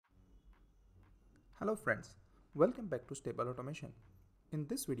Hello friends, welcome back to Stable Automation. In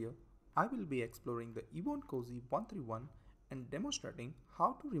this video, I will be exploring the Ewon Cozy 131 and demonstrating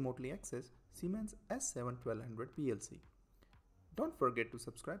how to remotely access Siemens S7-1200 PLC. Don't forget to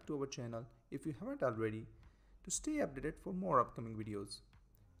subscribe to our channel if you haven't already to stay updated for more upcoming videos.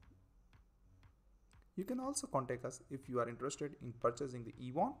 You can also contact us if you are interested in purchasing the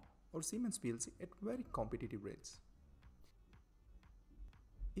Ewon or Siemens PLC at very competitive rates.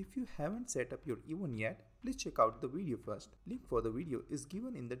 If you haven't set up your Ewon yet, please check out the video first. Link for the video is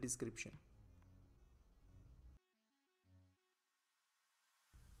given in the description.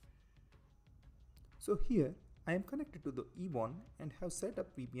 So here I am connected to the Ewon and have set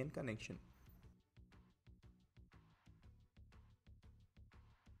up VPN connection.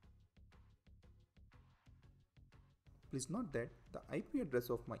 Please note that the IP address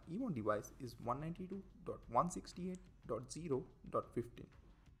of my Ewon device is 192.168.0.15.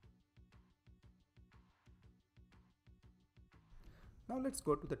 Now let's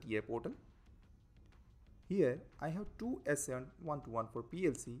go to the TI portal. Here I have two S7124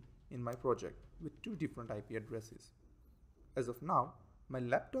 PLC in my project with two different IP addresses. As of now, my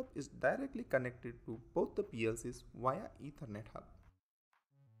laptop is directly connected to both the PLCs via Ethernet hub.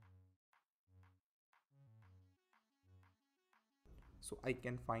 So I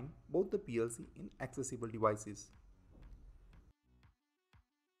can find both the PLC in accessible devices.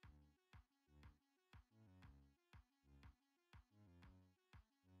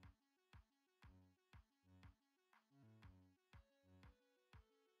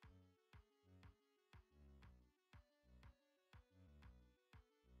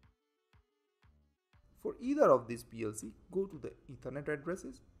 For either of these PLC, go to the Ethernet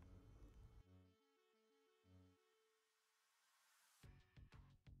addresses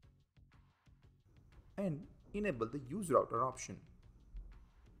and enable the use router option.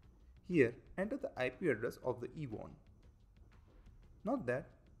 Here, enter the IP address of the Ewon. Note that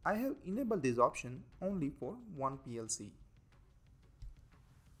I have enabled this option only for one PLC.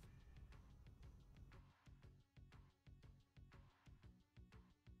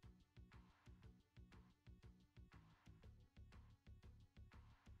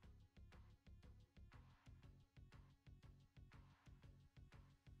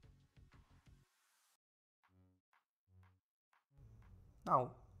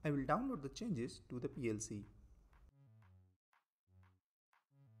 Now, I will download the changes to the PLC.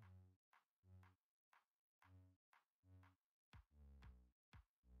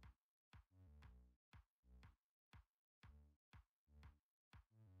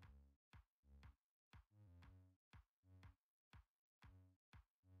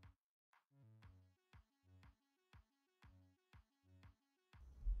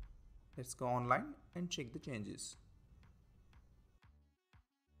 Let's go online and check the changes.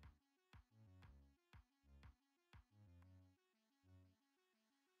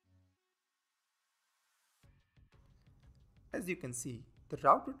 As you can see, the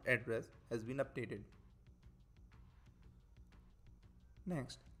routed address has been updated.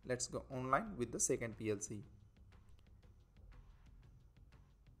 Next, let's go online with the second PLC.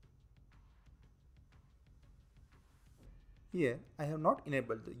 Here, I have not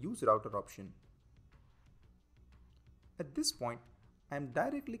enabled the use router option. At this point, I am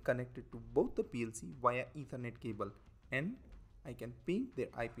directly connected to both the PLC via Ethernet cable and I can ping their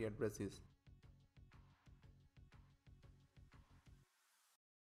IP addresses.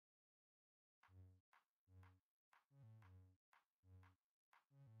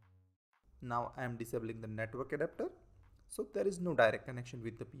 Now I am disabling the network adapter, so there is no direct connection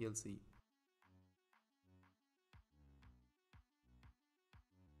with the PLC.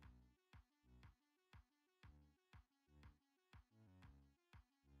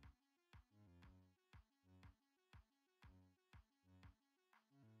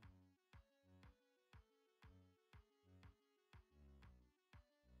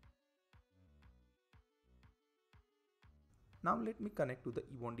 Now let me connect to the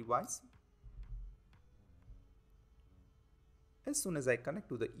Ewon device. As soon as I connect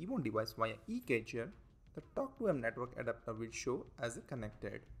to the Ewon device via eCatcher, the Talk to M network adapter will show as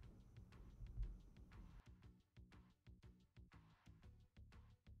connected.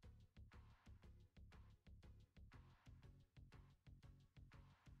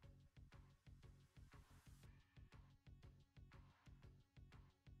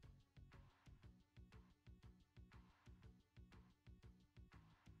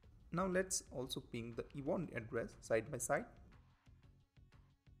 Now let's also ping the Ewon address side by side.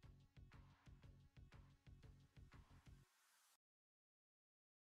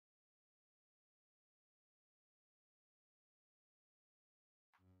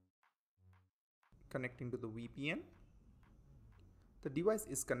 Connecting to the VPN. The device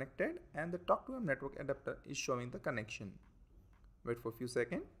is connected and the Talk to M network adapter is showing the connection. Wait for a few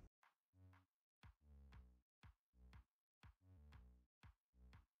seconds.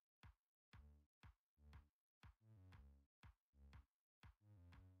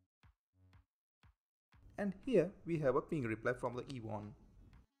 And here we have a ping reply from the Ewon.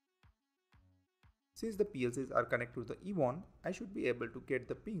 Since the PLCs are connected to the Ewon, I should be able to get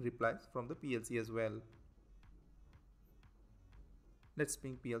the ping replies from the PLC as well. Let's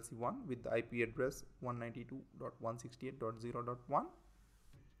ping PLC 1 with the IP address 192.168.0.1.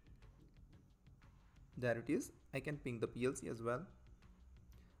 There it is. I can ping the PLC as well.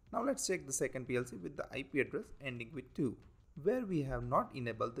 Now let's check the second PLC with the IP address ending with 2, where we have not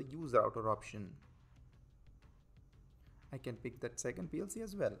enabled the use router option. I can pick that second PLC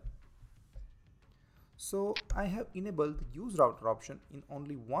as well. So I have enabled the use router option in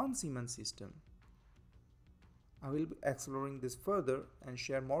only one Siemens system. I will be exploring this further and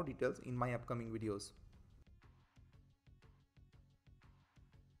share more details in my upcoming videos.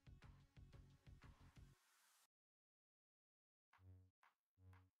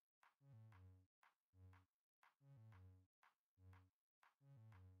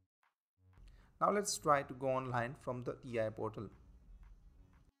 Now let's try to go online from the EI portal.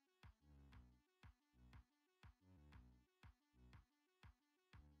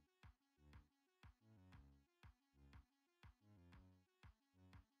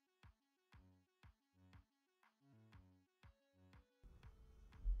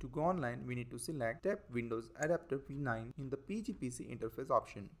 To go online, we need to select Tap Windows Adapter V9 in the PGPC interface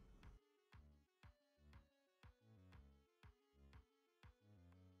option.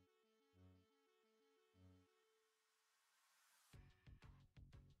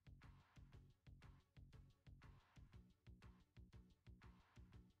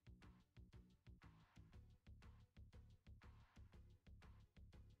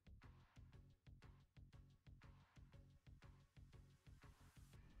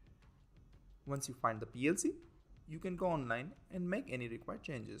 Once you find the PLC, you can go online and make any required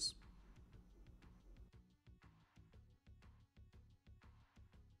changes.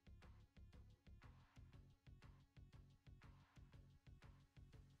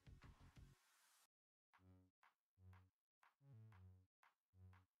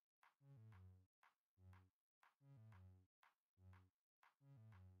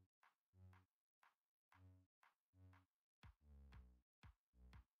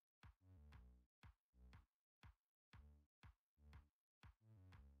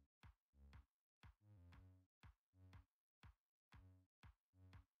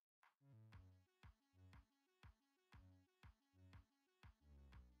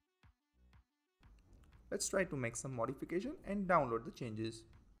 Let's try to make some modification and download the changes.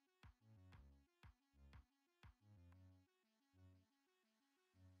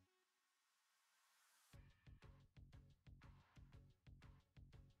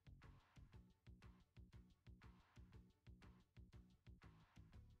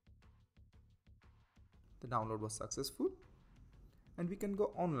 The download was successful and we can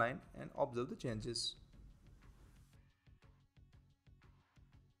go online and observe the changes.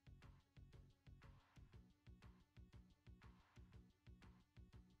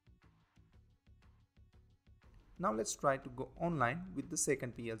 Now let's try to go online with the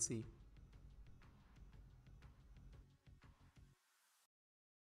second PLC.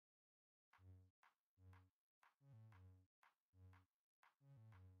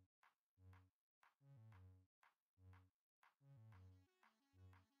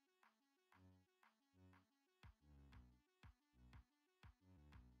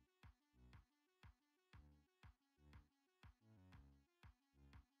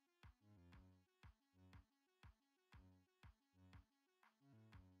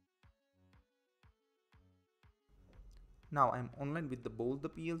 Now I am online with both the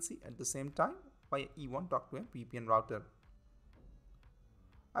PLC at the same time via Ewon Talk to M VPN router.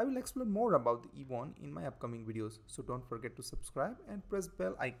 I will explore more about the Ewon in my upcoming videos, so don't forget to subscribe and press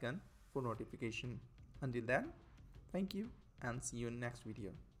bell icon for notification. Until then, thank you and see you in next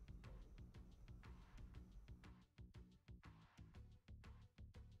video.